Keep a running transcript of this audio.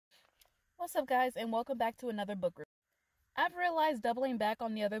What's up, guys, and welcome back to another book review. I've realized, doubling back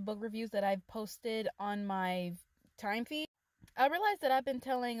on the other book reviews that I've posted on my time feed, I realized that I've been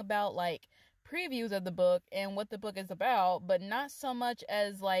telling about previews of the book and what the book is about, but not so much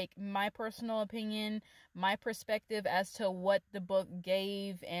as my personal opinion, my perspective as to what the book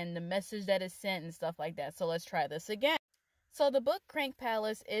gave and the message that is sent and stuff like that. So let's try this again. So the book Crank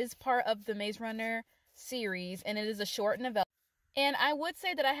Palace is part of the Maze Runner series, and it is a short novella. And I would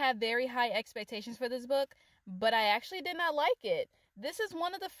say that I have very high expectations for this book, but I actually did not like it. This is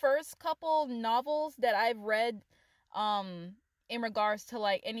one of the first couple novels that I've read in regards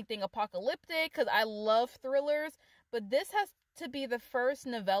to anything apocalyptic, because I love thrillers, but this has to be the first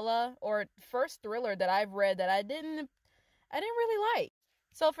novella or first thriller that I've read that I didn't really like.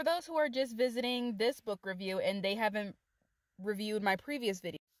 So for those who are just visiting this book review and they haven't reviewed my previous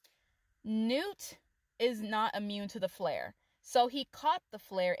video, Newt is not immune to the flare. So he caught the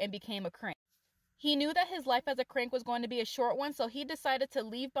flare and became a crank. He knew that his life as a crank was going to be a short one, so he decided to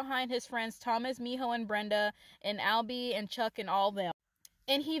leave behind his friends Thomas, Miho, and Brenda, and Albie, and Chuck, and all them.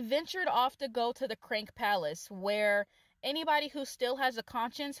 And he ventured off to go to the Crank Palace, where anybody who still has a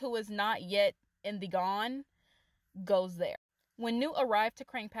conscience, who is not yet in the gone, goes there. When Newt arrived to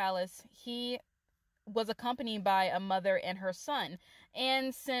Crank Palace, he was accompanied by a mother and her son.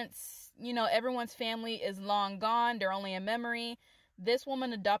 And since, everyone's family is long gone, they're only a memory, this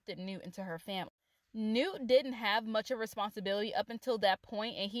woman adopted Newt into her family. Newt didn't have much of responsibility up until that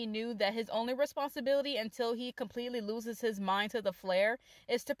point, and he knew that his only responsibility until he completely loses his mind to the flare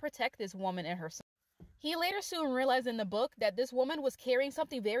is to protect this woman and her son. He later soon realized in the book that this woman was carrying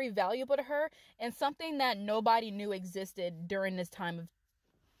something very valuable to her, and something that nobody knew existed during this time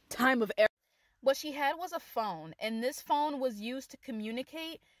of era. What she had was a phone, and this phone was used to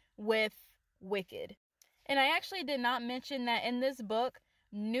communicate with Wicked. And I actually did not mention that in this book,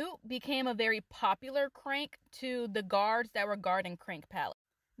 Newt became a very popular crank to the guards that were guarding Crank Palace.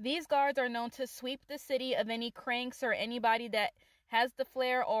 These guards are known to sweep the city of any cranks or anybody that has the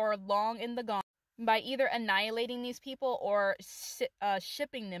flare or long in the gone by either annihilating these people or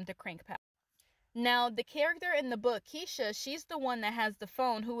shipping them to Crank Palace. Now, the character in the book, Keisha, she's the one that has the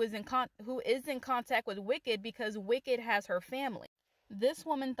phone, who is in contact with Wicked because Wicked has her family. This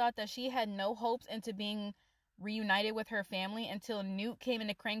woman thought that she had no hopes into being reunited with her family until Newt came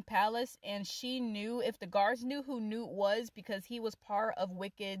into Crank Palace, and she knew, if the guards knew who Newt was, because he was part of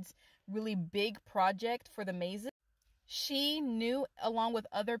Wicked's really big project for the mazes, she knew, along with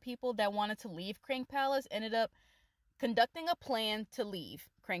other people that wanted to leave Crank Palace, ended up conducting a plan to leave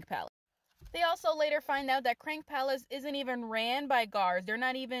Crank Palace. They also later find out that Crank Palace isn't even ran by guards. They're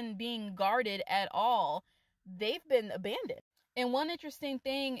not even being guarded at all. They've been abandoned. And one interesting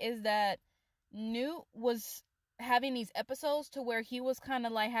thing is that Newt was having these episodes to where he was kind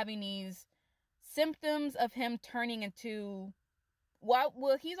of having these symptoms of him turning into, well,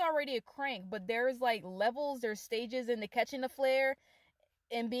 he's already a crank, but there's levels, there's stages into catching the flare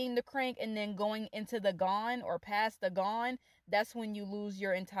and being the crank, and then going into the gone or past the gone. That's when you lose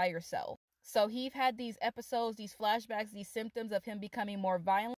your entire self. So he's had these episodes, these flashbacks, these symptoms of him becoming more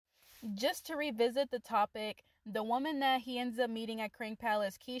violent. Just to revisit the topic, the woman that he ends up meeting at Crank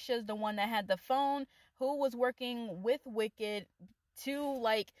Palace, Keisha, is the one that had the phone, who was working with Wicked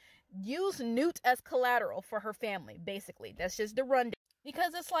to use Newt as collateral for her family, basically. That's just the rundown.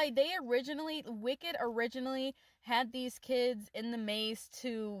 Because it's Wicked originally had these kids in the maze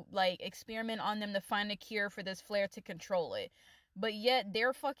to experiment on them to find a cure for this flare to control it. But yet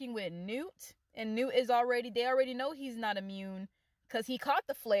they're fucking with Newt, and Newt is they already know he's not immune because he caught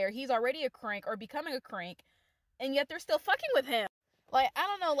the flare. He's already a crank or becoming a crank, and yet they're still fucking with him. I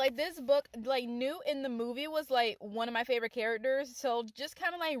don't know, this book, Newt in the movie was one of my favorite characters. So just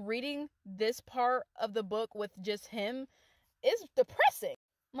kind of reading this part of the book with just him is depressing.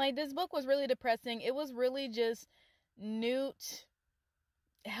 This book was really depressing. It was really just Newt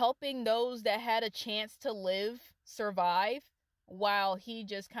helping those that had a chance to live survive, while he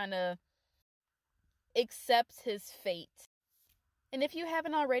just kind of accepts his fate. And if you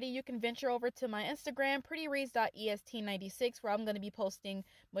haven't already, you can venture over to my Instagram, prettyreads.est96, where I'm going to be posting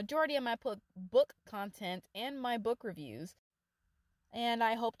majority of my book content and my book reviews. And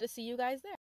I hope to see you guys there.